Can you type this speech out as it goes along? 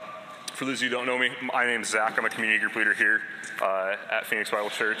For those of you who don't know me, my name's Zach. I'm a community group leader here at Phoenix Bible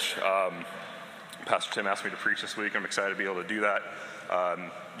Church. Pastor Tim asked me to preach this week. I'm excited to be able to do that.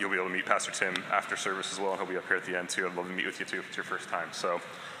 You'll be able to meet Pastor Tim after service as well, and he'll be up here at the end too. I'd love to meet with you too if it's your first time. So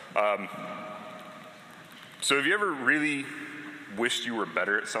have you ever really wished you were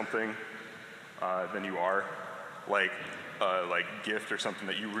better at something than you are? Like gift or something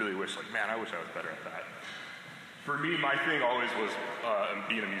that you really wish, like, man, I wish I was better at that. For me, my thing always was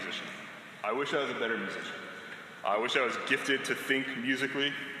being a musician. I wish I was a better musician. I wish I was gifted to think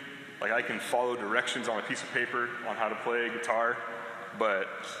musically. Like, I can follow directions on a piece of paper on how to play guitar, but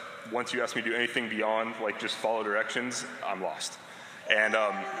once you ask me to do anything beyond, like, just follow directions, I'm lost. And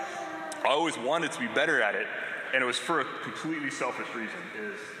I always wanted to be better at it, and it was for a completely selfish reason.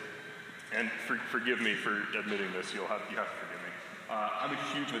 And forgive me for admitting this, you have to forgive me. I'm a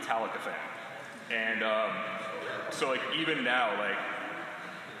huge Metallica fan. And so, like, even now, like,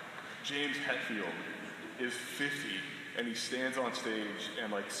 James Hetfield is 50, and he stands on stage,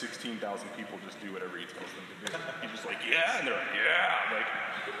 and, like, 16,000 people just do whatever he tells them to do. He's just like, yeah, and they're like, yeah, like,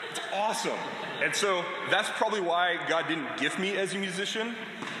 it's awesome. And so that's probably why God didn't gift me as a musician,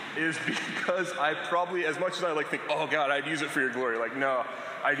 is because I probably, as much as I, like, think, oh, God, I'd use it for your glory, like, no,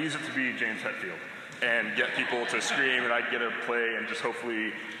 I'd use it to be James Hetfield and get people to scream, and I'd get to play and just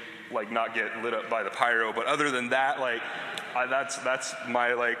hopefully, like, not get lit up by the pyro. But other than that, like, that's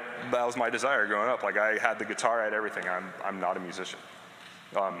my, like, that was my desire growing up. Like, I had the guitar, I had everything. I'm not a musician.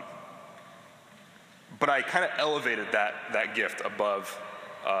 But I kind of elevated that gift above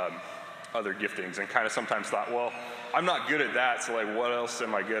other giftings, and kind of sometimes thought, well, I'm not good at that, so, like, what else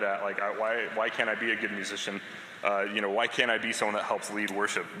am I good at? Like, why can't I be a good musician? Why can't I be someone that helps lead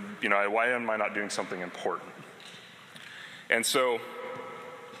worship? Why am I not doing something important? And so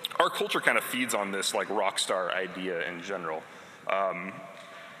our culture kind of feeds on this, like, rock star idea in general.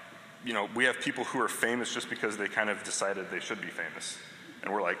 We have people who are famous just because they kind of decided they should be famous.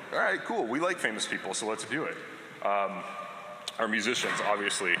 And we're like, all right, cool, we like famous people, so let's do it. Our musicians,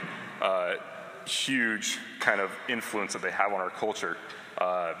 obviously, huge kind of influence that they have on our culture.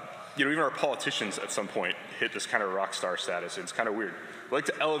 Even our politicians at some point hit this kind of rock star status. It's kind of weird. We like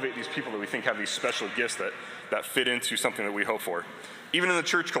to elevate these people that we think have these special gifts that fit into something that we hope for. Even in the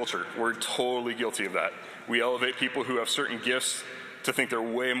church culture, we're totally guilty of that. We elevate people who have certain gifts to think they're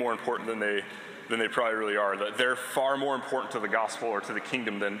way more important than they probably really are, that they're far more important to the gospel or to the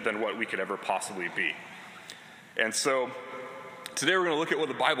kingdom than what we could ever possibly be. And so today we're going to look at what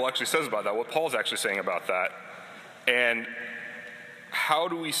the Bible actually says about that, what Paul's actually saying about that, and how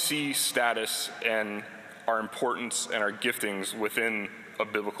do we see status and our importance and our giftings within a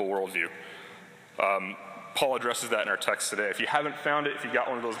biblical worldview. Paul addresses that in our text today. If you haven't found it, if you got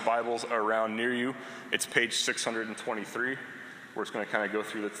one of those Bibles around near you, it's page 623. We're just going to kind of go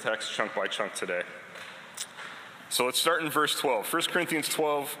through the text chunk by chunk today. So let's start in verse 12. 1 Corinthians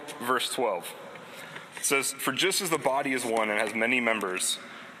 12, verse 12. It says, "For just as the body is one and has many members,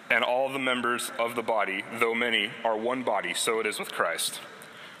 and all the members of the body, though many, are one body, so it is with Christ.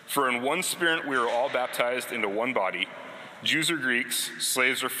 For in one Spirit we are all baptized into one body, Jews or Greeks,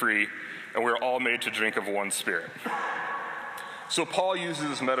 slaves or free, and we are all made to drink of one Spirit." So Paul uses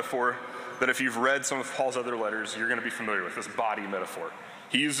this metaphor that if you've read some of Paul's other letters, you're going to be familiar with, this body metaphor.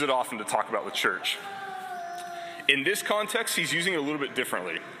 He uses it often to talk about the church. In this context, he's using it a little bit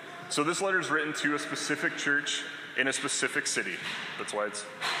differently. So this letter is written to a specific church in a specific city. That's why it's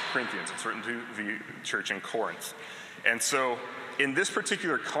Corinthians. It's written to the church in Corinth. And so in this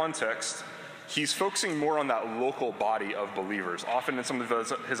particular context, he's focusing more on that local body of believers. Often in some of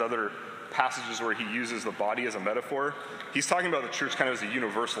his other passages where he uses the body as a metaphor, he's talking about the church kind of as a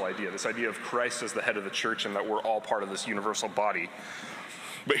universal idea, this idea of Christ as the head of the church and that we're all part of this universal body.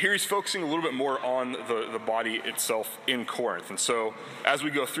 But here he's focusing a little bit more on the body itself in Corinth. And so as we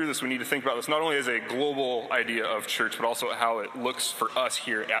go through this, we need to think about this not only as a global idea of church, but also how it looks for us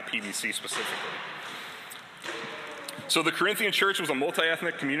here at PBC specifically. So the Corinthian church was a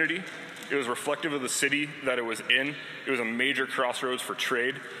multi-ethnic community. It was reflective of the city that it was in. It was a major crossroads for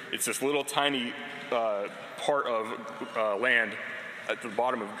trade. It's this little tiny part of land at the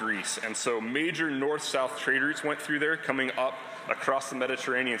bottom of Greece. And so major north-south trade routes went through there, coming up across the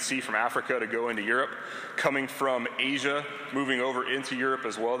Mediterranean Sea from Africa to go into Europe, coming from Asia, moving over into Europe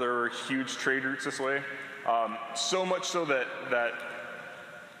as well. There were huge trade routes this way. So much so that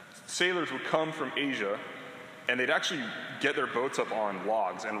sailors would come from Asia and they'd actually get their boats up on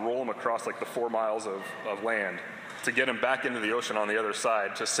logs and roll them across like the 4 miles of land to get them back into the ocean on the other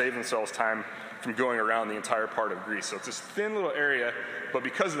side to save themselves time from going around the entire part of Greece. So it's this thin little area, but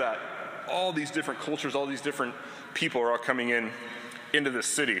because of that, all these different cultures, all these different people are all coming into this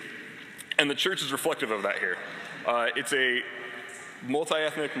city. And the church is reflective of that here. It's a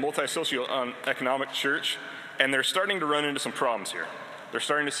multi-ethnic, multi-socioeconomic church, and they're starting to run into some problems here. They're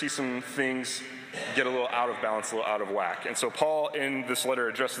starting to see some things get a little out of balance, a little out of whack. And so Paul, in this letter,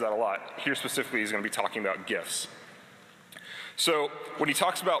 addresses that a lot. Here specifically, he's going to be talking about gifts. So when he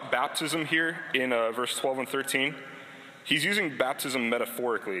talks about baptism here in verse 12 and 13, he's using baptism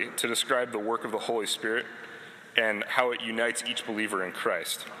metaphorically to describe the work of the Holy Spirit and how it unites each believer in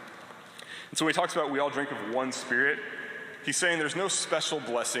Christ. And so when he talks about we all drink of one Spirit, he's saying there's no special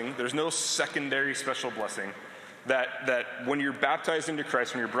blessing, there's no secondary special blessing, that when you're baptized into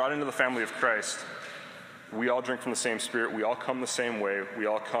Christ, when you're brought into the family of Christ, we all drink from the same Spirit, we all come the same way, we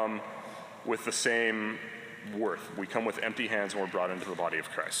all come with the same worth. We come with empty hands and we're brought into the body of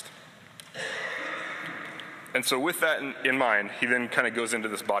Christ. And so with that in mind, he then kind of goes into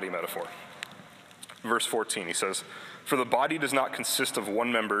this body metaphor. Verse 14, he says, "For the body does not consist of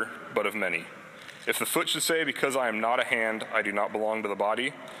one member, but of many. If the foot should say, because I am not a hand, I do not belong to the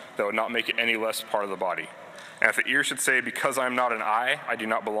body, that would not make it any less part of the body. And if the ear should say, because I am not an eye, I do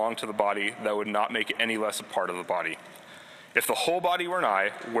not belong to the body, that would not make it any less a part of the body. If the whole body were an eye,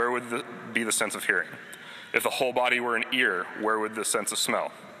 where would be the sense of hearing? If the whole body were an ear, where would the sense of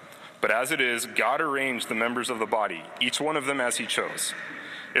smell? But as it is, God arranged the members of the body, each one of them as he chose.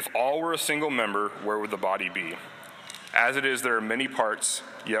 If all were a single member, where would the body be? As it is, there are many parts,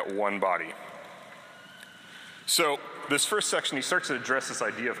 yet one body." So this first section, he starts to address this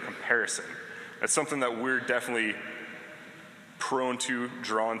idea of comparison. It's something that we're definitely prone to,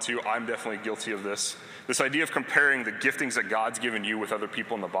 drawn to. I'm definitely guilty of this. This idea of comparing the giftings that God's given you with other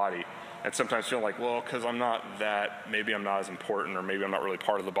people in the body, and sometimes feeling like, well, because I'm not that, maybe I'm not as important, or maybe I'm not really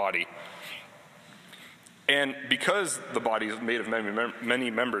part of the body. And because the body is made of many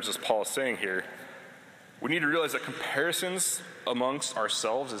members, as Paul is saying here, we need to realize that comparisons amongst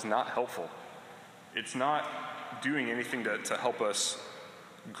ourselves is not helpful. It's not doing anything to help us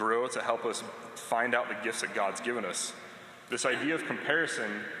grow, to help us find out the gifts that God's given us. This idea of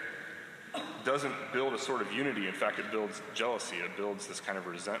comparison doesn't build a sort of unity. In fact, it builds jealousy. It builds this kind of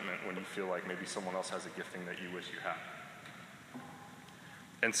resentment when you feel like maybe someone else has a gifting that you wish you had.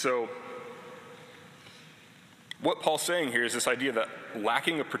 And so what Paul's saying here is this idea that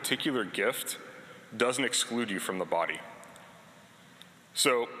lacking a particular gift doesn't exclude you from the body.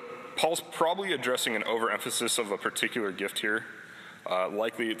 So Paul's probably addressing an overemphasis of a particular gift here.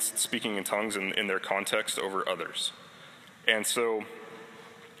 Likely it's speaking in tongues in their context over others. And so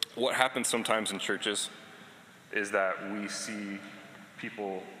what happens sometimes in churches is that we see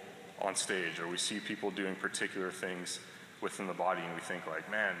people on stage, or we see people doing particular things within the body, and we think like,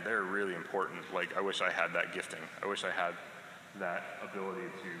 man, they're really important. Like, I wish I had that gifting. I wish I had that ability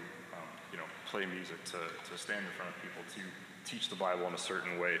to play music, to stand in front of people, to teach the Bible in a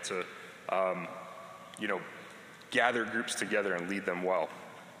certain way, to gather groups together and lead them well.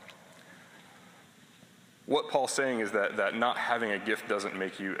 What Paul's saying is that not having a gift doesn't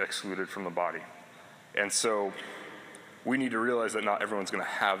make you excluded from the body. And so we need to realize that not everyone's going to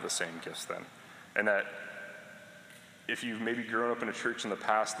have the same gifts then. And that if you've maybe grown up in a church in the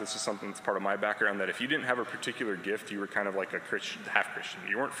past, this is something that's part of my background, that if you didn't have a particular gift, you were kind of like a Christian, half Christian.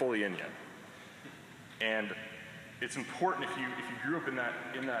 You weren't fully in yet. And it's important, if you grew up in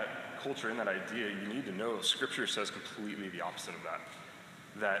that culture, in that idea, you need to know Scripture says completely the opposite of that.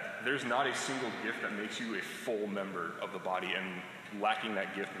 That there's not a single gift that makes you a full member of the body, and lacking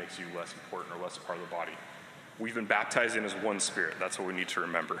that gift makes you less important or less part of the body. We've been baptized in as one Spirit. That's what we need to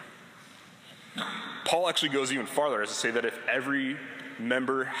remember. Paul actually goes even farther as to say that if every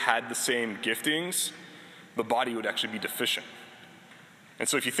member had the same giftings, the body would actually be deficient. And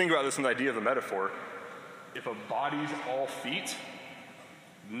so if you think about this in the idea of the metaphor, if a body's all feet,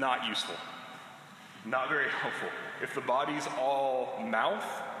 not useful, not very helpful. If the body's all mouth,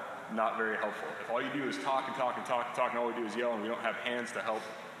 not very helpful. If all you do is talk and talk and talk and talk, and all we do is yell, and we don't have hands to help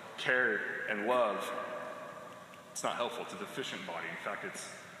care and love, it's not helpful. It's a deficient body. In fact,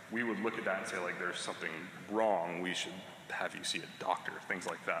 we would look at that and say, like, there's something wrong. We should have you see a doctor, things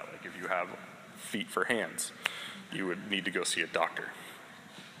like that. Like, if you have feet for hands, you would need to go see a doctor.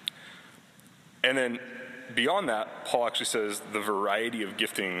 And then beyond that, Paul actually says the variety of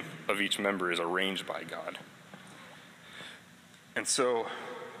gifting of each member is arranged by God. And so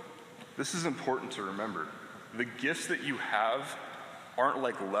this is important to remember. The gifts that you have aren't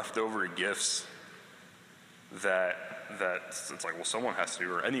like leftover gifts that it's like, well, someone has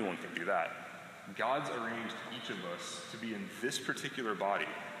to, or anyone can do that. God's arranged each of us to be in this particular body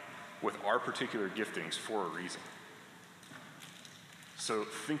with our particular giftings for a reason. So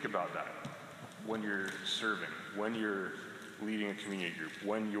think about that when you're serving, when you're leading a community group,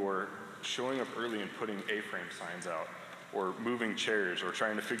 when you're showing up early and putting A-frame signs out, or moving chairs, or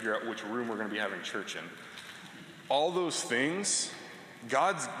trying to figure out which room we're going to be having church in. All those things,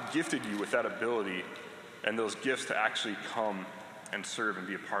 God's gifted you with that ability and those gifts to actually come and serve and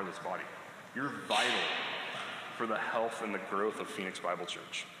be a part of this body. You're vital for the health and the growth of Phoenix Bible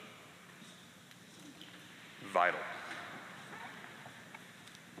Church. Vital.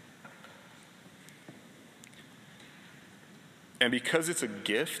 And because it's a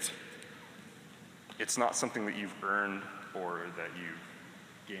gift, it's not something that you've earned or that you've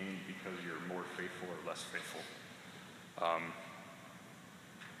gained because you're more faithful or less faithful.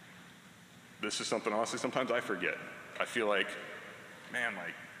 This is something, honestly, sometimes I forget. I feel like, man,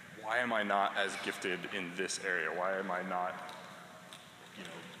 like, why am I not as gifted in this area? Why am I not,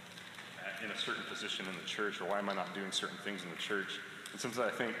 in a certain position in the church? Or why am I not doing certain things in the church? And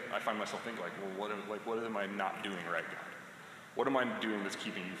sometimes I find myself thinking, like, well, what am I not doing right, God? What am I doing that's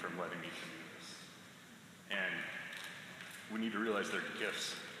keeping you from letting me do this? And we need to realize they're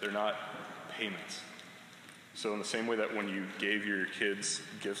gifts. They're not payments. So in the same way that when you gave your kids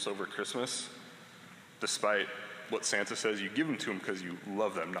gifts over Christmas, despite what Santa says, you give them to them because you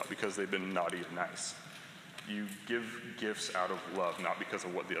love them, not because they've been naughty or nice. You give gifts out of love, not because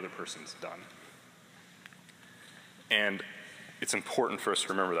of what the other person's done. And it's important for us to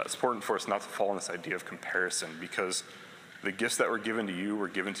remember that. It's important for us not to fall in this idea of comparison, because the gifts that were given to you were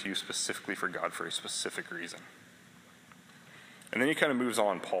given to you specifically for God for a specific reason. And then he kind of moves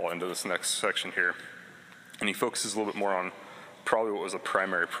on, Paul, into this next section here. And he focuses a little bit more on probably what was a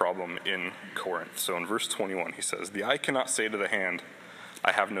primary problem in Corinth. So in verse 21, he says, "The eye cannot say to the hand,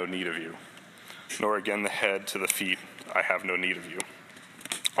 I have no need of you, nor again the head to the feet, I have no need of you.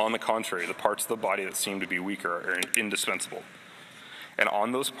 On the contrary, the parts of the body that seem to be weaker are indispensable. And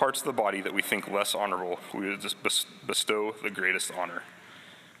on those parts of the body that we think less honorable, we will bestow the greatest honor.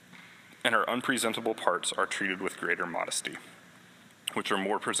 And our unpresentable parts are treated with greater modesty, which our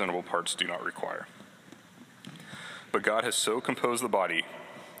more presentable parts do not require. But God has so composed the body,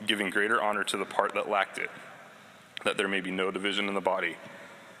 giving greater honor to the part that lacked it, that there may be no division in the body,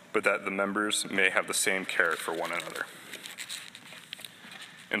 but that the members may have the same care for one another."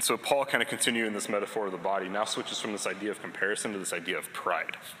 And so Paul, kind of continuing this metaphor of the body, now switches from this idea of comparison to this idea of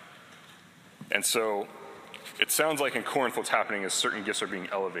pride. And so it sounds like in Corinth what's happening is certain gifts are being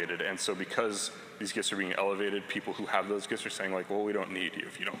elevated. And so because these gifts are being elevated, people who have those gifts are saying, like, well, we don't need you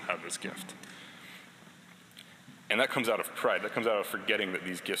if you don't have this gift. And that comes out of pride. That comes out of forgetting that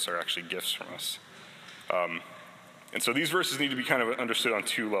these gifts are actually gifts from us. And so these verses need to be kind of understood on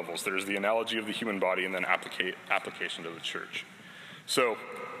two levels. There's the analogy of the human body and then application to the church. So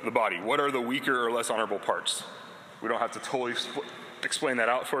the body, what are the weaker or less honorable parts? We don't have to totally explain that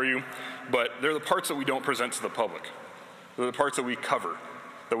out for you, but they're the parts that we don't present to the public. They're the parts that we cover,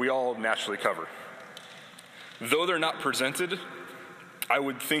 that we all naturally cover. Though they're not presented, I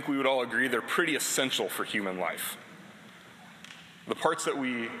would think we would all agree they're pretty essential for human life. The parts that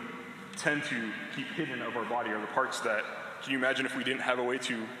we tend to keep hidden of our body are the parts that, can you imagine if we didn't have a way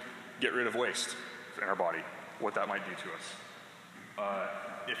to get rid of waste in our body, what that might do to us?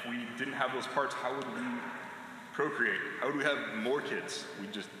 If we didn't have those parts, how would we procreate? How would we have more kids?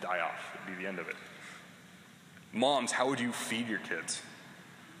 We'd just die off. It'd be the end of it. Moms, how would you feed your kids?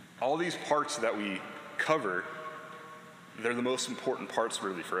 All these parts that we cover, they're the most important parts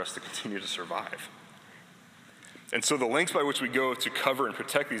really for us to continue to survive. And so the lengths by which we go to cover and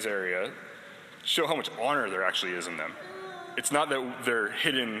protect these areas show how much honor there actually is in them. It's not that they're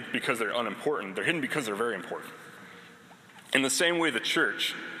hidden because they're unimportant. They're hidden because they're very important. In the same way, the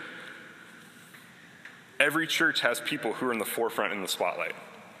church, every church has people who are in the forefront in the spotlight.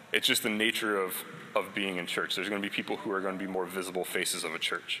 It's just the nature of being in church. There's going to be people who are going to be more visible faces of a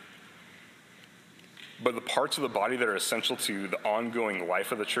church. But the parts of the body that are essential to the ongoing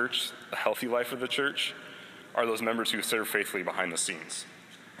life of the church, the healthy life of the church, are those members who serve faithfully behind the scenes.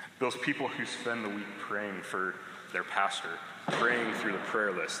 Those people who spend the week praying for their pastor, praying through the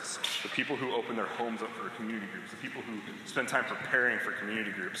prayer lists, the people who open their homes up for community groups, the people who spend time preparing for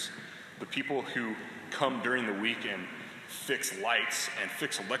community groups, the people who come during the week and fix lights and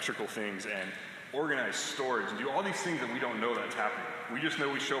fix electrical things and organize storage and do all these things that we don't know that's happening. We just know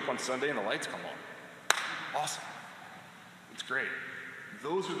we show up on Sunday and the lights come on. Awesome. It's great.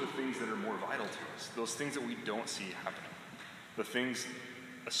 Those are the things that are more vital to us, those things that we don't see happening. The things,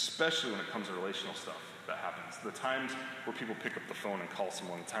 especially when it comes to relational stuff that happens, the times where people pick up the phone and call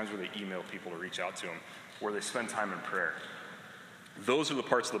someone, the times where they email people to reach out to them, where they spend time in prayer. Those are the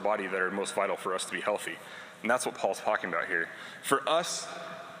parts of the body that are most vital for us to be healthy. And that's what Paul's talking about here. For us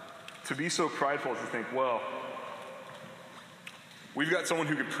to be so prideful is to think, well, We've got someone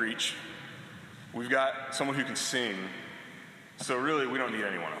who can preach. We've got someone who can sing. So really, we don't need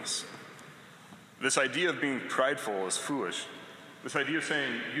anyone else. This idea of being prideful is foolish. This idea of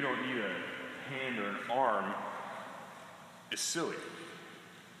saying you don't need a hand or an arm is silly.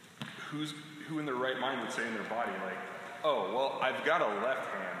 Who in their right mind would say in their body, like, oh, well, I've got a left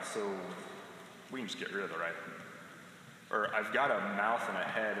hand, so we can just get rid of the right hand. Or I've got a mouth and a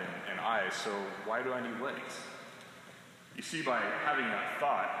head and eyes, so why do I need legs? You see, by having that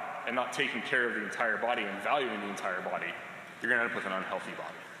thought and not taking care of the entire body and valuing the entire body, you're going to end up with an unhealthy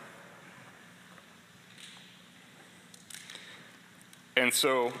body. And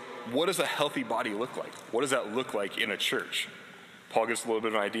so, what does a healthy body look like? What does that look like in a church? Paul gives a little bit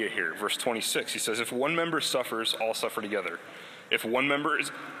of an idea here. Verse 26, he says, if one member suffers, all suffer together. If one member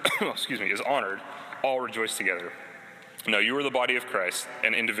is, is honored, all rejoice together. Now you are the body of Christ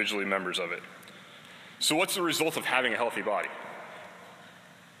and individually members of it. So what's the result of having a healthy body?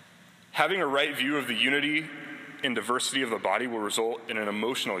 Having a right view of the unity and diversity of the body will result in an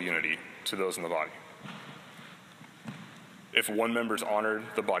emotional unity to those in the body. If one member is honored,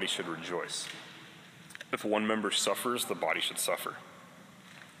 the body should rejoice. If one member suffers, the body should suffer.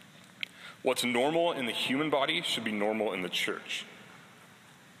 What's normal in the human body should be normal in the church.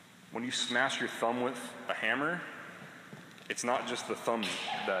 When you smash your thumb with a hammer, it's not just the thumb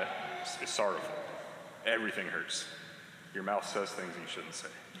that is sorrowful. Everything hurts. Your mouth says things you shouldn't say.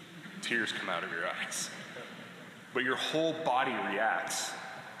 Tears come out of your eyes. But your whole body reacts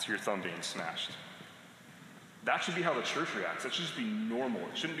to your thumb being smashed. That should be how the church reacts. That should just be normal.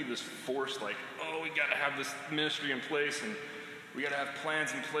 It shouldn't be this forced, like, oh, we got to have this ministry in place, and we got to have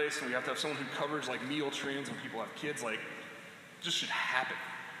plans in place, and we have to have someone who covers, like, meal trains when people have kids. Like, it just should happen.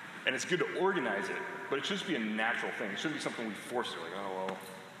 And it's good to organize it, but it should just be a natural thing. It shouldn't be something we force it. Like, oh, well,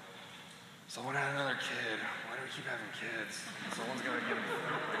 someone had another kid. Why do we keep having kids? Someone's got to get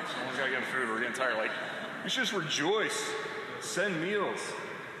them food. We're getting tired. Like, we should just rejoice. Send meals.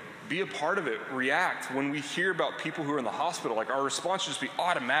 Be a part of it. React. When we hear about people who are in the hospital, like, our response should just be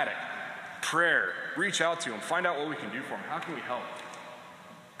automatic. Prayer. Reach out to them. Find out what we can do for them. How can we help?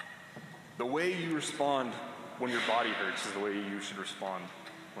 The way you respond when your body hurts is the way you should respond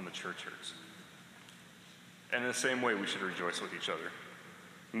when the church hurts. And in the same way, we should rejoice with each other.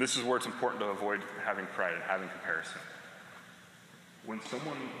 And this is where it's important to avoid having pride and having comparison. When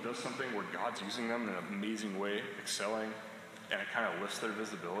someone does something where God's using them in an amazing way, excelling, and it kind of lifts their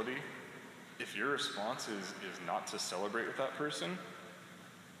visibility, if your response is not to celebrate with that person,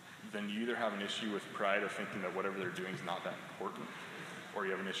 then you either have an issue with pride of thinking that whatever they're doing is not that important, or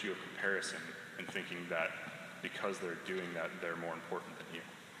you have an issue of comparison and thinking that because they're doing that, they're more important than you.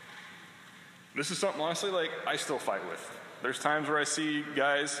 This is something, honestly, like, I still fight with. There's times where I see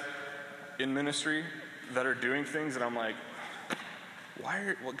guys in ministry that are doing things, and I'm like,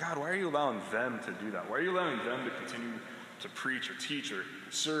 God, why are you allowing them to do that? Why are you allowing them to continue to preach or teach or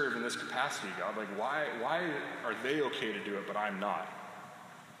serve in this capacity, God? Like, why are they okay to do it, but I'm not?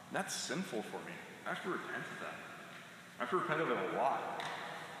 That's sinful for me. I have to repent of that. I have to repent of it a lot.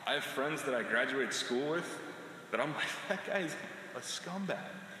 I have friends that I graduated school with that I'm like, that guy's a scumbag.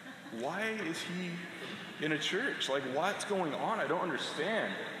 Why is he in a church? Like, what's going on? I don't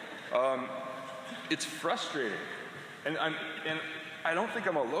understand. It's frustrating. And I don't think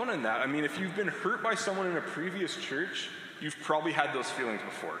I'm alone in that. I mean, if you've been hurt by someone in a previous church, you've probably had those feelings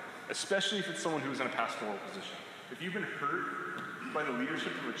before, especially if it's someone who's in a pastoral position. If you've been hurt by the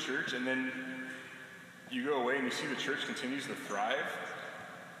leadership of a church and then you go away and you see the church continues to thrive,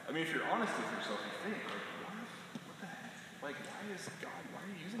 I mean, if you're honest with yourself, you think, like, what the heck? Like, why are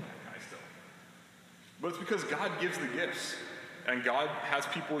you using that guy still? But it's because God gives the gifts, and God has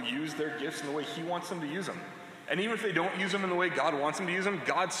people use their gifts in the way he wants them to use them. And even if they don't use them in the way God wants them to use them,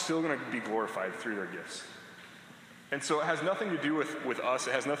 God's still going to be glorified through their gifts. And so it has nothing to do with us.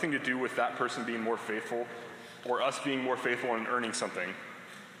 It has nothing to do with that person being more faithful or us being more faithful and earning something.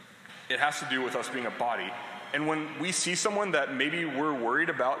 It has to do with us being a body. And when we see someone that maybe we're worried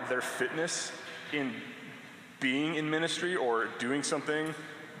about their fitness in being in ministry or doing something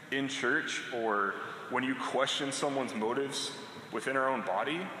in church, or when you question someone's motives within our own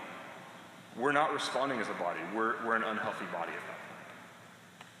body, we're not responding as a body. We're an unhealthy body at that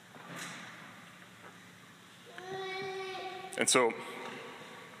point. And so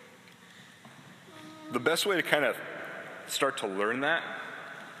the best way to kind of start to learn that,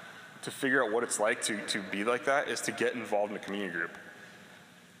 to figure out what it's like to be like that, is to get involved in a community group.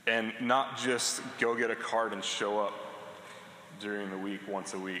 And not just go get a card and show up during the week,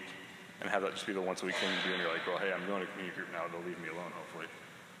 once a week, and have that just be the once a week thing you do, and you're like, well, hey, I'm going to a community group now, they'll leave me alone, hopefully.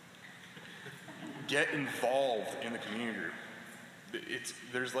 Get involved in the community group.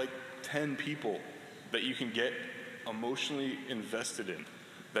 there's like 10 people that you can get emotionally invested in,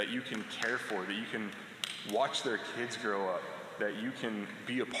 that you can care for, that you can watch their kids grow up, that you can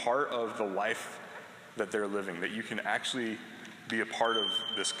be a part of the life that they're living, that you can actually be a part of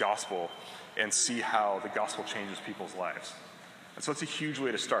this gospel and see how the gospel changes people's lives. And so it's a huge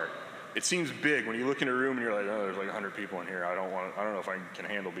way to start. It seems big when you look in a room and you're like, oh, there's like 100 people in here. I don't know if I can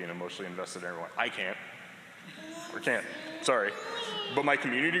handle being emotionally invested in everyone. I can't. Or can't. Sorry. But my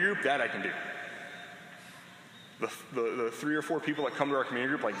community group, that I can do. The 3 or 4 people that come to our community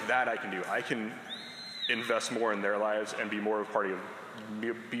group, like that I can do. I can invest more in their lives and be more a part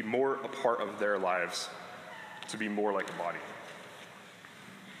of their lives to be more like a body.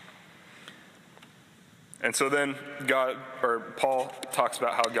 And so then Paul talks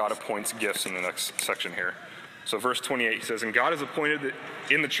about how God appoints gifts in the next section here. So verse 28, he says, and God has appointed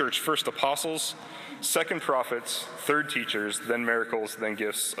in the church first apostles, second prophets, third teachers, then miracles, then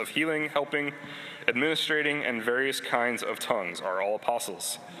gifts of healing, helping, administrating, and various kinds of tongues. Are all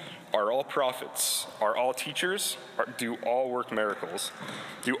apostles? Are all prophets? Are all teachers? Do all work miracles?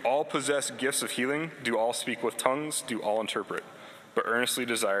 Do all possess gifts of healing? Do all speak with tongues? Do all interpret? But earnestly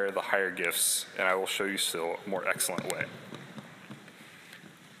desire the higher gifts, and I will show you still a more excellent way.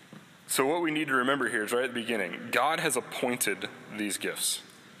 So what we need to remember here is right at the beginning, God has appointed these gifts.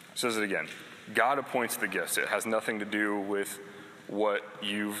 It says it again. God appoints the gifts. It has nothing to do with what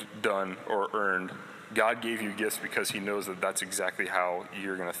you've done or earned. God gave you gifts because he knows that that's exactly how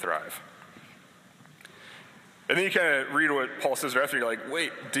you're going to thrive. And then you kind of read what Paul says right after. You're like,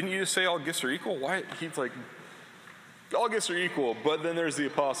 wait, didn't you just say all gifts are equal? Why? He's like, all gifts are equal, but then there's the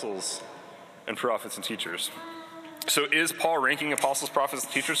apostles and prophets and teachers. So is Paul ranking apostles, prophets,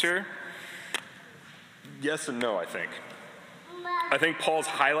 and teachers here? Yes and no, I think. I think Paul's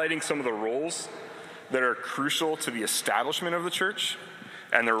highlighting some of the roles that are crucial to the establishment of the church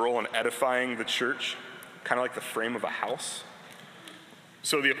and their role in edifying the church, kind of like the frame of a house.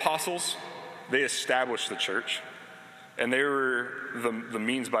 So the apostles, they established the church, and they were the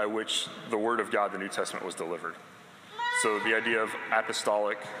means by which the word of God, the New Testament, was delivered. So the idea of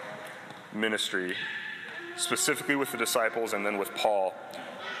apostolic ministry, specifically with the disciples and then with Paul,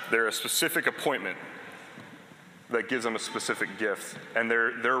 they're a specific appointment that gives them a specific gift. And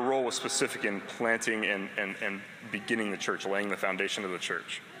their role was specific in planting and beginning the church, laying the foundation of the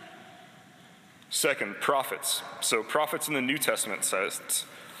church. Second, prophets. So prophets in the New Testament says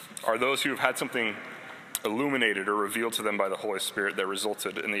are those who have had something illuminated or revealed to them by the Holy Spirit that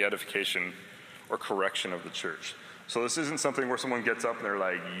resulted in the edification or correction of the church. So this isn't something where someone gets up and they're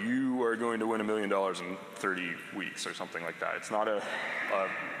like, you are going to win $1 million in 30 weeks or something like that. It's not a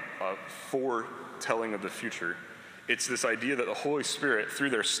foretelling of the future. It's this idea that the Holy Spirit,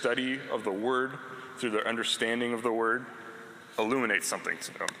 through their study of the Word, through their understanding of the Word, illuminates something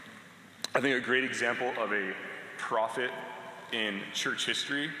to them. I think a great example of a prophet in church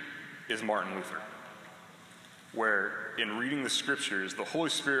history is Martin Luther, where in reading the Scriptures, the Holy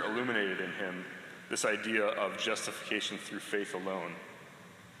Spirit illuminated in him this idea of justification through faith alone,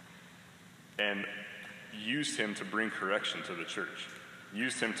 and used him to bring correction to the church,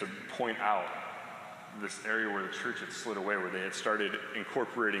 used him to point out this area where the church had slid away, where they had started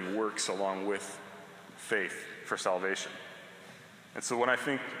incorporating works along with faith for salvation. And so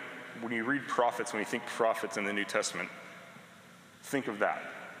when you read prophets, when you think prophets in the New Testament, think of that.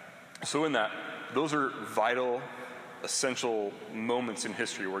 So in that, those are vital, essential moments in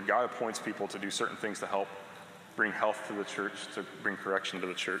history where God appoints people to do certain things to help bring health to the church, to bring correction to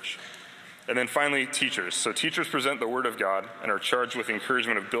the church. And then finally, teachers. So teachers present the Word of God and are charged with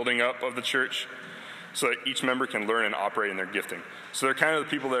encouragement of building up of the church so that each member can learn and operate in their gifting. So they're kind of the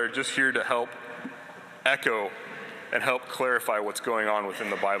people that are just here to help echo and help clarify what's going on within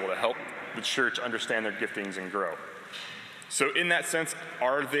the Bible, to help the church understand their giftings and grow. So in that sense,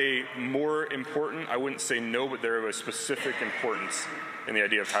 are they more important? I wouldn't say no, but they're of a specific importance in the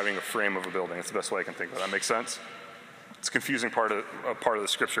idea of having a frame of a building. It's the best way I can think of it. That makes sense? It's a confusing part of the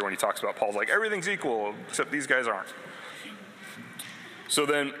scripture when he talks about Paul's like, everything's equal, except these guys aren't. So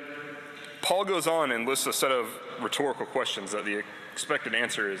then Paul goes on and lists a set of rhetorical questions that the expected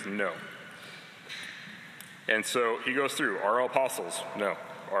answer is no. And so he goes through, are all apostles? No.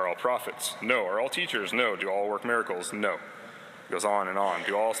 Are all prophets? No. Are all teachers? No. Do all work miracles? No. He goes on and on.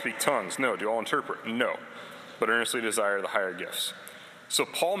 Do all speak tongues? No. Do all interpret? No. But earnestly desire the higher gifts. So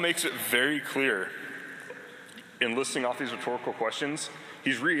Paul makes it very clear in listing off these rhetorical questions,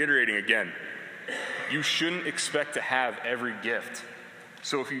 he's reiterating again, you shouldn't expect to have every gift.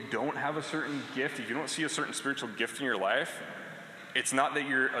 So if you don't have a certain gift, if you don't see a certain spiritual gift in your life, it's not that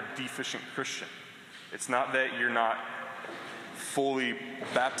you're a deficient Christian. It's not that you're not fully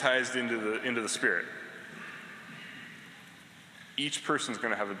baptized into the Spirit. Each person's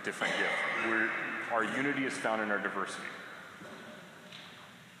going to have a different gift. Our unity is found in our diversity.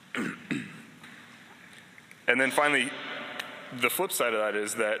 And then finally, the flip side of that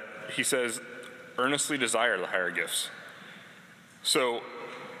is that he says, earnestly desire the higher gifts. So,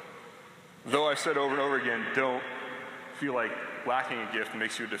 though I've said over and over again, don't feel like lacking a gift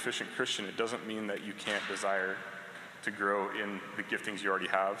makes you a deficient Christian, it doesn't mean that you can't desire to grow in the giftings you already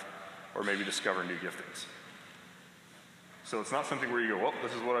have, or maybe discover new giftings. So it's not something where you go, well,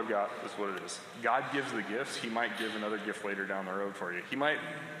 this is what I've got, this is what it is. God gives the gifts. He might give another gift later down the road for you. He might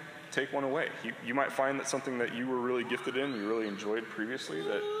take one away. You might find that something that you were really gifted in, you really enjoyed previously,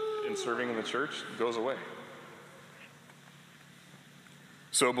 that in serving in the church, goes away.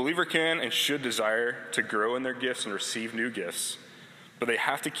 So a believer can and should desire to grow in their gifts and receive new gifts, but they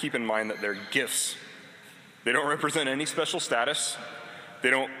have to keep in mind that they're gifts. They don't represent any special status. They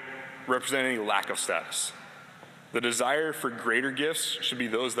don't represent any lack of status. The desire for greater gifts should be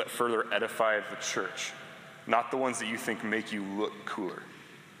those that further edify the church, not the ones that you think make you look cooler,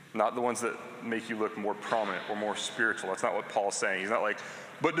 not the ones that make you look more prominent or more spiritual. That's not what Paul's saying. He's not like,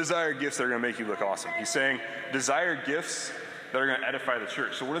 but desire gifts that are going to make you look awesome. He's saying, desire gifts that are going to edify the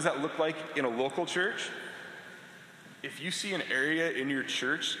church. So what does that look like in a local church? If you see an area in your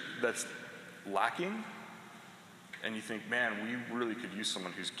church that's lacking, and you think, man, we really could use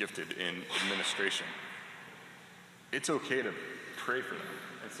someone who's gifted in administration, it's okay to pray for them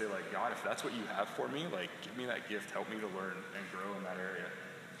and say, like, God, if that's what you have for me, like, give me that gift, help me to learn and grow in that area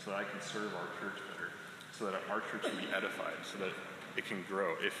so that I can serve our church better, so that our church can be edified, so that it can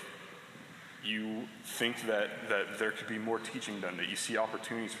grow. If you think that there could be more teaching done, that you see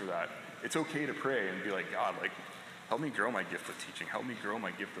opportunities for that, it's okay to pray and be like, God, like, help me grow my gift of teaching, help me grow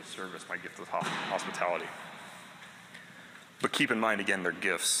my gift of service, my gift of hospitality. But keep in mind, again, they're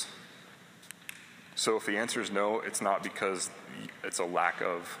gifts. So if the answer is no, it's not because it's a lack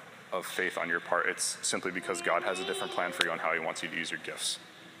of faith on your part. It's simply because God has a different plan for you on how he wants you to use your gifts.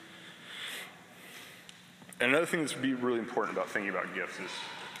 And another thing that's really important about thinking about gifts is,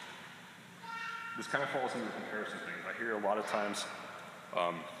 this kind of falls into the comparison thing. I hear a lot of times,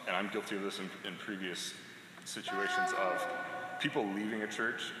 and I'm guilty of this in previous situations, of people leaving a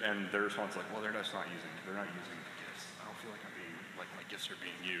church and their response is like, well, they're not using gifts. I don't feel like my gifts are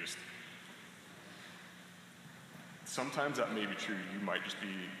being used. Sometimes that may be true. You might just be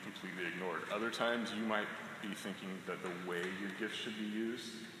completely ignored. Other times you might be thinking that the way your gifts should be used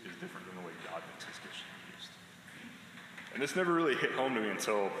is different than the way God thinks his gifts should be used. And this never really hit home to me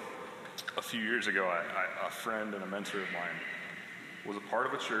until a few years ago. A friend and a mentor of mine was a part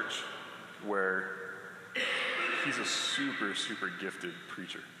of a church where he's a super, super gifted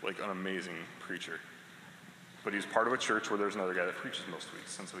preacher, like an amazing preacher. But he's part of a church where there's another guy that preaches most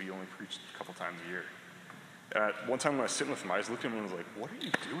weeks, and so he only preached a couple times a year. And one time when I was sitting with him, I just looked at him and was like, what are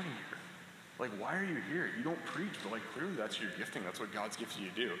you doing here? Like, why are you here? You don't preach, but like, clearly that's your gifting. That's what God's gifted you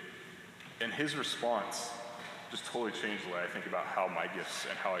to do. And his response just totally changed the way I think about how my gifts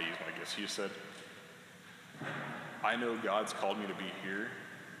and how I use my gifts. He just said, I know God's called me to be here,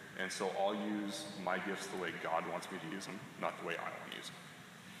 and so I'll use my gifts the way God wants me to use them, not the way I want to use them.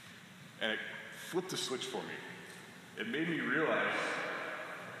 And it flipped a switch for me. It made me realize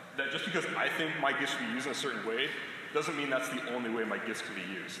that just because I think my gifts should be used in a certain way, doesn't mean that's the only way my gifts can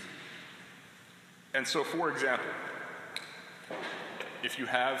be used. And so, for example, if you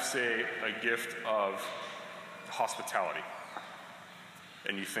have, say, a gift of hospitality,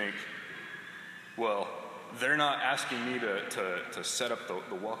 and you think, well, they're not asking me to set up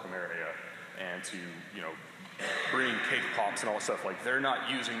the welcome area and to, bring cake pops and all that stuff, like, they're not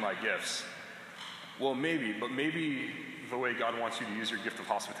using my gifts. Well, maybe the way God wants you to use your gift of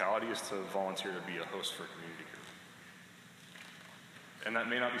hospitality is to volunteer to be a host for a community group. And that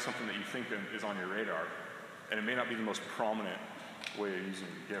may not be something that you think is on your radar, and it may not be the most prominent way of using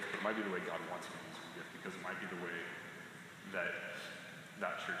your gift, but it might be the way God wants you to use your gift, because it might be the way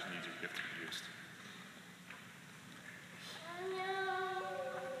that church needs your gift to be used.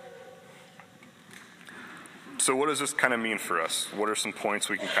 So what does this kind of mean for us? What are some points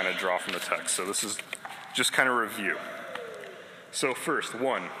we can kind of draw from the text? So this is just kind of review. So first,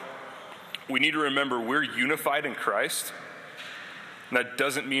 one, we need to remember we're unified in Christ. And that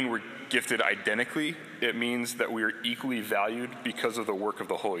doesn't mean we're gifted identically. It means that we are equally valued because of the work of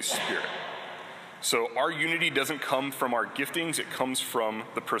the Holy Spirit. So our unity doesn't come from our giftings. It comes from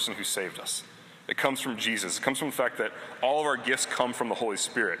the person who saved us. It comes from Jesus. It comes from the fact that all of our gifts come from the Holy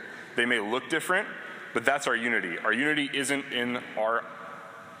Spirit. They may look different, but that's our unity. Our unity isn't in our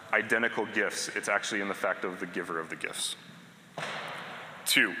identical gifts. It's actually in the fact of the giver of the gifts.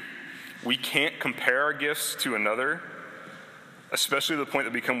 2, we can't compare our gifts to another, especially to the point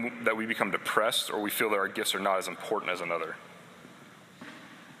that we become depressed or we feel that our gifts are not as important as another.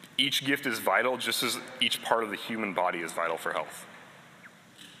 Each gift is vital, just as each part of the human body is vital for health.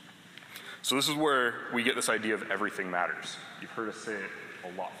 So this is where we get this idea of everything matters. You've heard us say it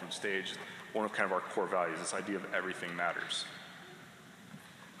a lot from stage. One of kind of our core values, this idea of everything matters.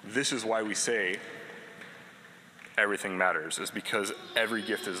 This is why we say everything matters, is because every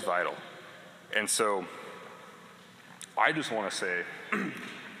gift is vital. And so I just want to say,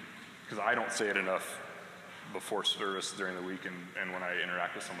 because I don't say it enough before service during the week and when I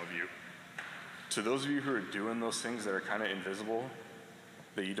interact with some of you, to those of you who are doing those things that are kind of invisible,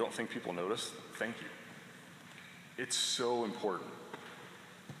 that you don't think people notice, thank you. It's so important.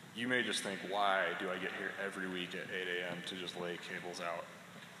 You may just think, why do I get here every week at 8 a.m. to just lay cables out,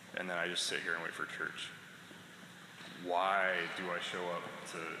 and then I just sit here and wait for church? Why do I show up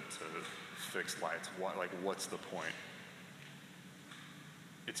to fix lights? What's the point?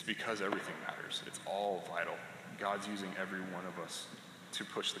 It's because everything matters. It's all vital. God's using every one of us to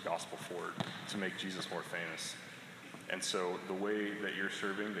push the gospel forward, to make Jesus more famous. And so the way that you're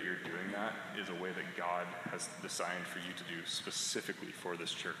serving, that you're doing that, is a way that God has designed for you to do specifically for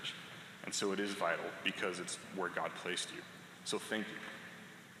this church. And so it is vital because it's where God placed you. So thank you.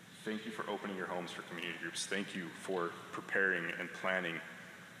 Thank you for opening your homes for community groups. Thank you for preparing and planning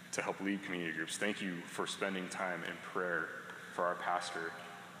to help lead community groups. Thank you for spending time in prayer for our pastor.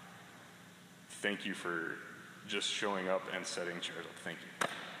 Thank you for just showing up and setting chairs up. Thank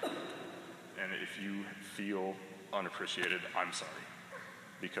you. And if you feel unappreciated, I'm sorry,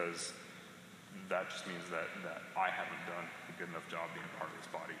 because that just means that I haven't done a good enough job being part of this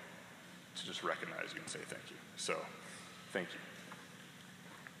body to just recognize you and say thank you. So, thank you.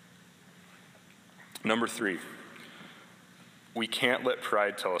 Number 3, we can't let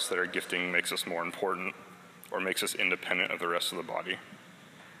pride tell us that our gifting makes us more important or makes us independent of the rest of the body.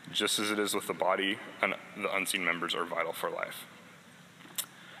 Just as it is with the body, and the unseen members are vital for life.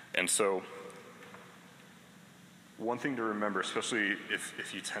 And so, one thing to remember, especially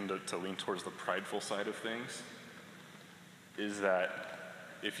if you tend to lean towards the prideful side of things, is that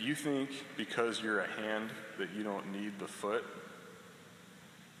if you think because you're a hand that you don't need the foot,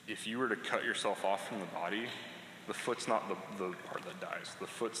 if you were to cut yourself off from the body, the foot's not the part that dies. The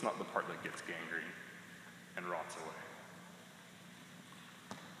foot's not the part that gets gangrene and rots away.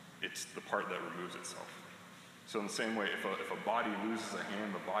 It's the part that removes itself. So in the same way, if a body loses a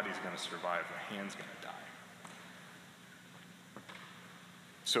hand, the body's going to survive, the hand's going to die.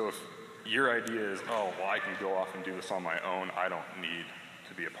 So if your idea is, oh, well, I can go off and do this on my own, I don't need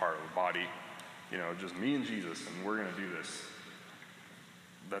to be a part of the body, just me and Jesus, and we're going to do this.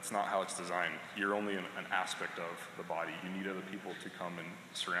 That's not how it's designed. You're only an aspect of the body. You need other people to come and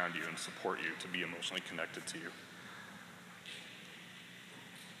surround you and support you, to be emotionally connected to you.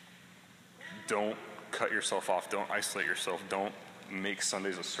 Don't cut yourself off. Don't isolate yourself. Don't make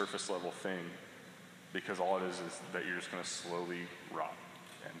Sundays a surface level thing, because all it is that you're just going to slowly rot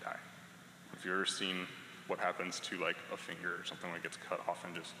and die. If you've ever seen what happens to like a finger or something that gets cut off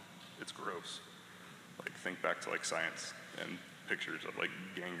and just, it's gross. Like think back to like science and pictures of like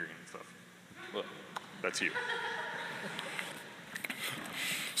gangrene and stuff. Look, that's you.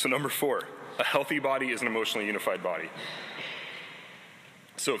 So number 4, a healthy body is an emotionally unified body.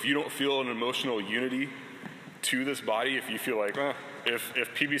 So if you don't feel an emotional unity to this body, if you feel like, if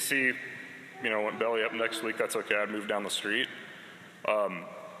PBC, went belly up next week, that's okay, I'd move down the street.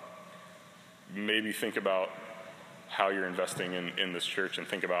 Maybe think about how you're investing in this church, and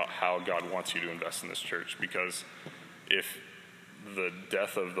think about how God wants you to invest in this church. Because if the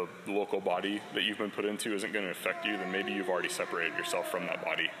death of the local body that you've been put into isn't going to affect you, then maybe you've already separated yourself from that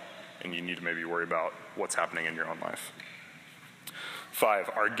body, and you need to maybe worry about what's happening in your own life.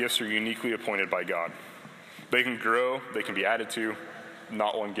 5, our gifts are uniquely appointed by God. They can grow, they can be added to.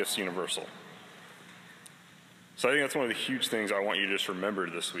 Not one gift's universal. So I think that's one of the huge things I want you to just remember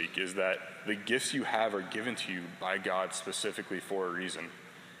this week, is that the gifts you have are given to you by God specifically for a reason.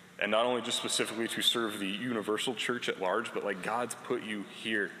 And not only just specifically to serve the universal church at large, but like God's put you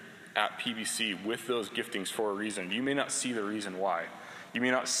here at PBC with those giftings for a reason. You may not see the reason why. You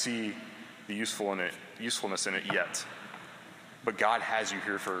may not see the usefulness in it yet. But God has you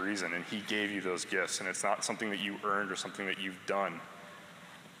here for a reason, and he gave you those gifts. And it's not something that you earned or something that you've done.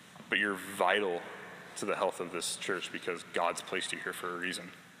 But you're vital to the health of this church because God's placed you here for a reason.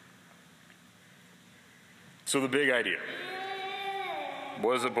 So the big idea.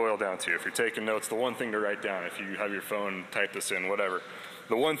 What does it boil down to? If you're taking notes, the one thing to write down, if you have your phone, type this in, whatever.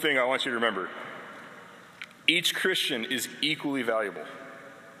 The one thing I want you to remember, each Christian is equally valuable.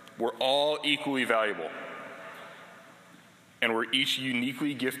 We're all equally valuable. And we're each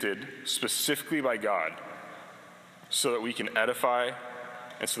uniquely gifted specifically by God so that we can edify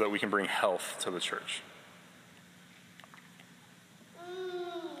and so that we can bring health to the church.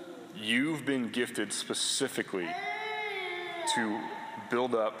 You've been gifted specifically to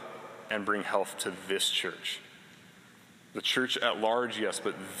build up and bring health to this church. The church at large, yes,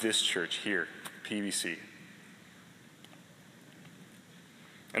 but this church here, PBC.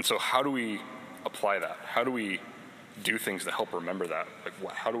 And so how do we apply that? How do we do things to help remember that?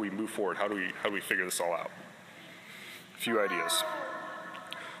 Like, how do we move forward? How do we figure this all out? A few ideas.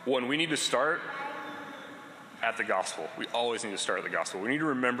 One, we need to start at the gospel. We always need to start at the gospel. We need to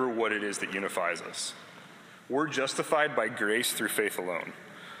remember what it is that unifies us. We're justified by grace through faith alone.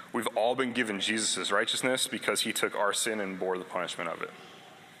 We've all been given Jesus' righteousness because he took our sin and bore the punishment of it.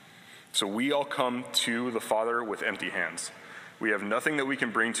 So we all come to the Father with empty hands. We have nothing that we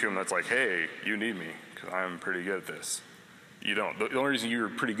can bring to him that's like, hey, you need me because I'm pretty good at this. You don't. The only reason you're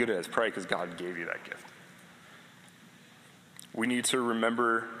pretty good at it is probably because God gave you that gift. We need to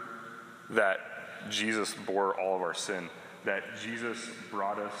remember that Jesus bore all of our sin, that Jesus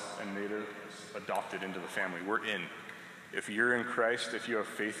brought us and made us adopted into the family. We're in. If you're in Christ, if you have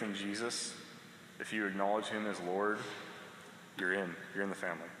faith in Jesus, if you acknowledge him as Lord, you're in. You're in the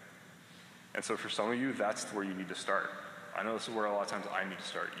family. And so for some of you, that's where you need to start. I know this is where a lot of times I need to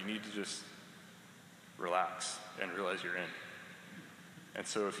start. You need to just relax and realize you're in. And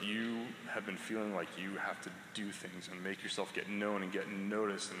so if you have been feeling like you have to do things and make yourself get known and get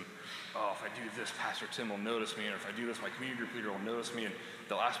noticed, and if I do this, Pastor Tim will notice me, and if I do this, my community group leader will notice me, and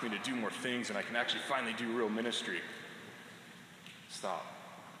they'll ask me to do more things, and I can actually finally do real ministry. Stop.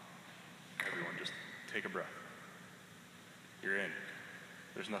 Everyone, just take a breath. You're in.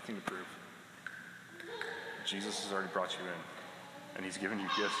 There's nothing to prove. Jesus has already brought you in, and he's given you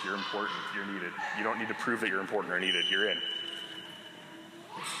gifts. You're important. You're needed. You don't need to prove that you're important or needed. You're in.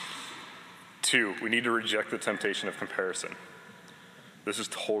 2, we need to reject the temptation of comparison. This is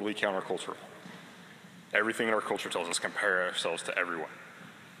totally countercultural. Everything in our culture tells us compare ourselves to everyone.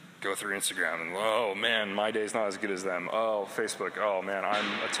 Go through Instagram and, oh man, my day's not as good as them. Oh, Facebook, oh man, I'm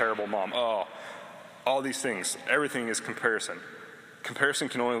a terrible mom. Oh, all these things. Everything is comparison. Comparison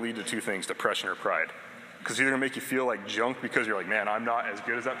can only lead to 2 things, depression or pride. Because it's either going to make you feel like junk because you're like, man, I'm not as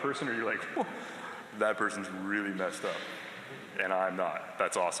good as that person, or you're like, that person's really messed up, and I'm not.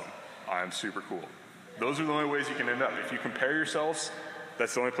 That's awesome. I'm super cool. Those are the only ways you can end up. If you compare yourselves,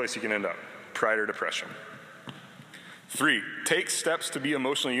 that's the only place you can end up. Pride or depression. 3, take steps to be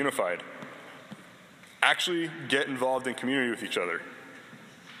emotionally unified. Actually get involved in community with each other.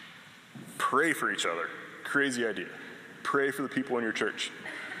 Pray for each other. Crazy idea. Pray for the people in your church.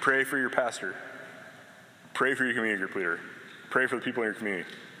 Pray for your pastor. Pray for your community group leader. Pray for the people in your community.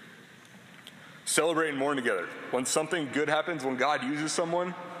 Celebrate and mourn together. When something good happens, when God uses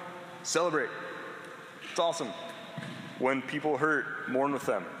someone, celebrate. It's awesome. When people hurt, mourn with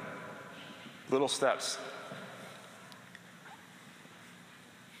them. Little steps.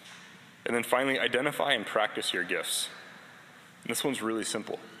 And then finally, identify and practice your gifts. And this one's really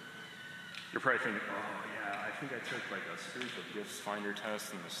simple. You're probably thinking, I think I took like a spiritual gifts finder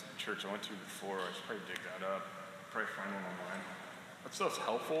test in this church I went to before. I should probably dig that up. Probably find one online. That stuff's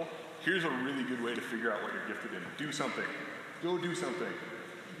helpful. Here's a really good way to figure out what you're gifted in. Do something. Go do something.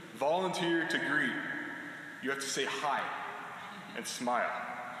 Volunteer to greet. You have to say hi and smile.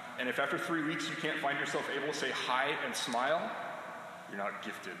 And if after 3 weeks you can't find yourself able to say hi and smile, you're not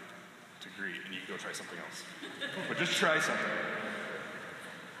gifted to greet, and you can go try something else. But just try something.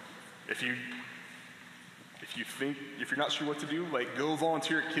 If you're not sure what to do, like go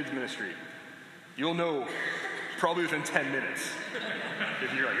volunteer at kids ministry. You'll know probably within 10 minutes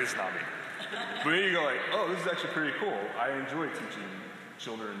if you're like, this is not me. But then you go like, oh, this is actually pretty cool. I enjoy teaching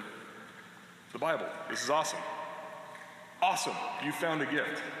children the Bible. This is awesome. Awesome, you found a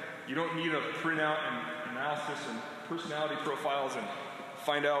gift. You don't need a printout and analysis and personality profiles and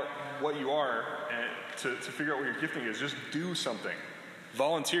find out what you are and to figure out what your gifting is. Just do something.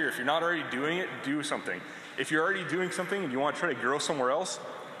 Volunteer. If you're not already doing it, do something. If you're already doing something and you want to try to grow somewhere else,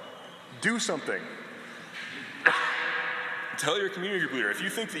 do something. Tell your community group leader. If you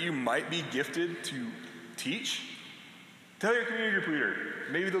think that you might be gifted to teach, tell your community group leader.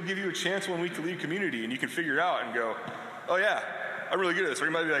 Maybe they'll give you a chance one week to lead community and you can figure it out and go, oh yeah, I'm really good at this. Or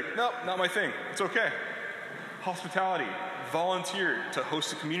you might be like, nope, not my thing. It's okay. Hospitality. Volunteer to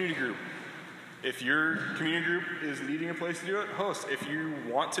host a community group. If your community group is needing a place to do it, host. If you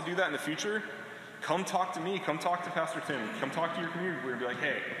want to do that in the future, come talk to me. Come talk to Pastor Tim. Come talk to your community group and be like,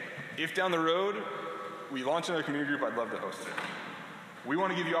 hey, if down the road we launch another community group, I'd love to host it. We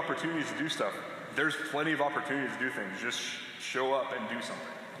want to give you opportunities to do stuff. There's plenty of opportunities to do things. Just show up and do something.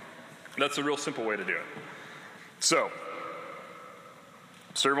 That's a real simple way to do it. So,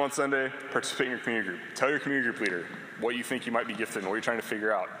 serve on Sunday, participate in your community group. Tell your community group leader what you think you might be gifted in, what you're trying to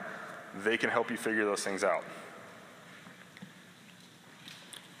figure out. They can help you figure those things out.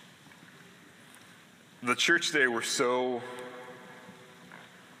 The church today, we're so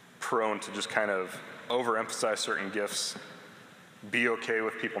prone to just kind of overemphasize certain gifts, be okay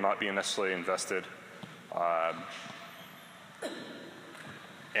with people not being necessarily invested,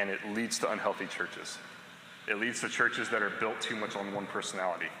 and it leads to unhealthy churches. It leads to churches that are built too much on one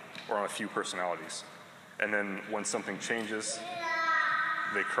personality or on a few personalities. And then when something changes,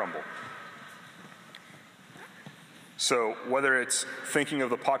 they crumble. So whether it's thinking of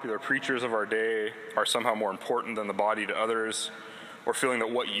the popular preachers of our day are somehow more important than the body to others, or feeling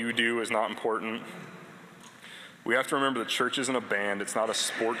that what you do is not important, we have to remember the church isn't a band, it's not a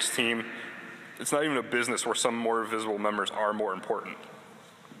sports team, it's not even a business where some more visible members are more important.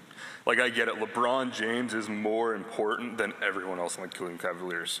 Like, I get it, LeBron James is more important than everyone else in the Cleveland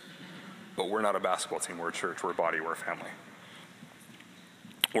Cavaliers. But we're not a basketball team, we're a church, we're a body, we're a family.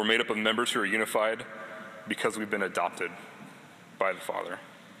 We're made up of members who are unified because we've been adopted by the Father.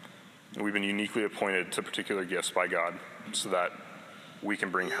 And we've been uniquely appointed to particular gifts by God so that we can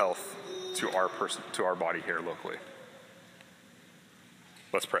bring health to our body here locally.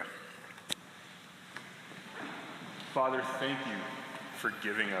 Let's pray. Father, thank you for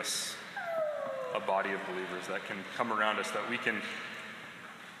giving us a body of believers that can come around us, that we can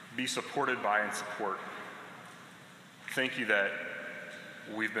be supported by and support. Thank you that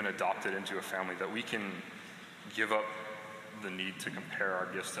we've been adopted into a family, that we can give up the need to compare our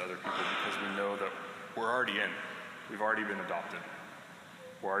gifts to other people because we know that we're already in. We've already been adopted.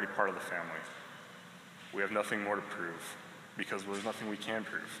 We're already part of the family. We have nothing more to prove because there's nothing we can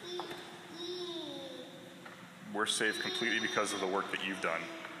prove. We're saved completely because of the work that you've done,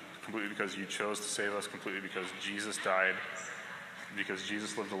 completely because you chose to save us, completely because Jesus died, because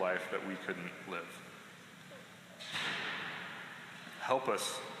Jesus lived a life that we couldn't live. Help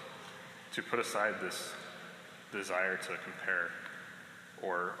us to put aside this desire to compare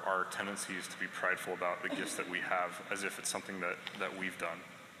or our tendencies to be prideful about the gifts that we have as if it's something that we've done.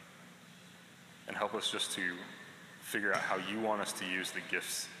 And help us just to figure out how you want us to use the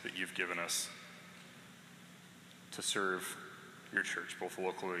gifts that you've given us to serve your church, both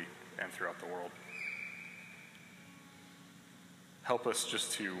locally and throughout the world. Help us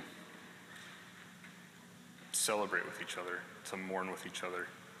just to celebrate with each other, to mourn with each other,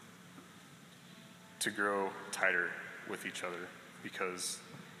 to grow tighter with each other, because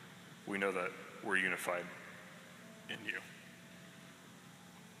we know that we're unified in you.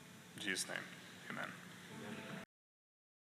 In Jesus' name, amen.